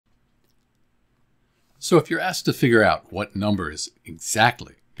So if you're asked to figure out what number is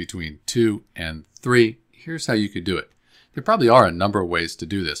exactly between 2 and 3, here's how you could do it. There probably are a number of ways to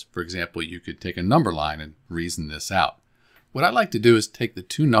do this. For example, you could take a number line and reason this out. What I like to do is take the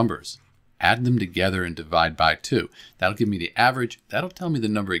two numbers, add them together and divide by 2. That'll give me the average. That'll tell me the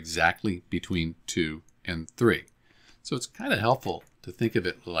number exactly between 2 and 3. So it's kind of helpful to think of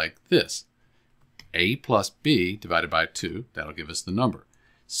it like this. A plus B divided by 2, that'll give us the number.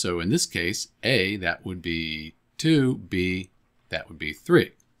 So in this case, A, that would be 2, B, that would be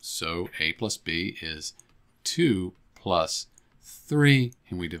 3. So A plus B is 2 plus 3,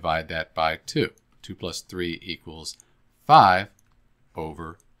 and we divide that by 2. 2 plus 3 equals 5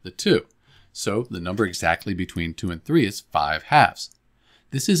 over the 2. So the number exactly between 2 and 3 is 5/2.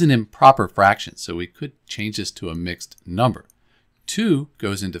 This is an improper fraction, so we could change this to a mixed number. 2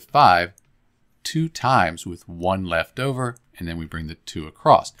 goes into 5 2 times with 1 left over, and then we bring the 2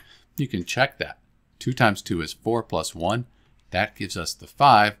 across. You can check that. 2 times 2 is 4 plus 1. That gives us the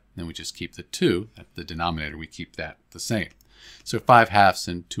 5. Then we just keep the 2. That's the denominator. We keep that the same. So 5/2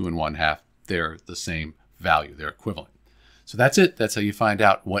 and 2 1/2, they're the same value. They're equivalent. So that's it. That's how you find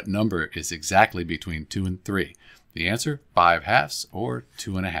out what number is exactly between 2 and 3. The answer, 5/2 or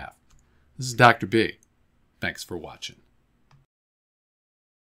 2 1/2. This is Dr. B. Thanks for watching.